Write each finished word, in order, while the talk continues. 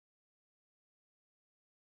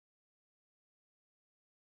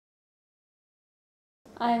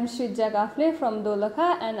I am Shrijya Kafle from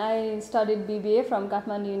Dolakha, and I studied BBA from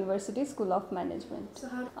Kathmandu University School of Management. So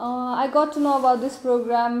how I got to know about this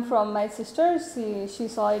program from my sister. She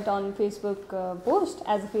saw it on Facebook post,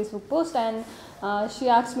 as a Facebook post, and she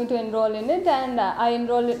asked me to enroll in it, and I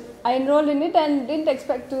enrolled in it and didn't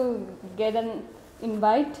expect to get an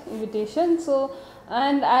invitation. So,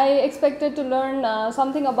 and I expected to learn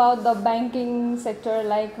something about the banking sector,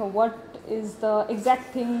 like what is the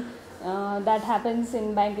exact thing that happens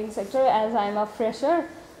in banking sector, as I am a fresher.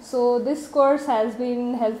 So this course has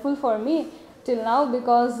been helpful for me till now,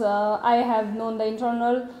 because I have known the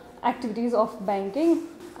internal activities of banking.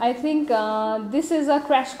 I think this is a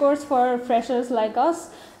crash course for freshers like us,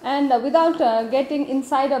 and without getting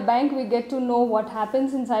inside a bank, we get to know what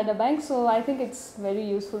happens inside a bank. So I think it's very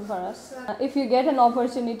useful for us. If you get an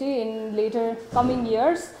opportunity in later coming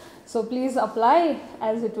years, so please apply,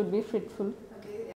 as it would be fruitful.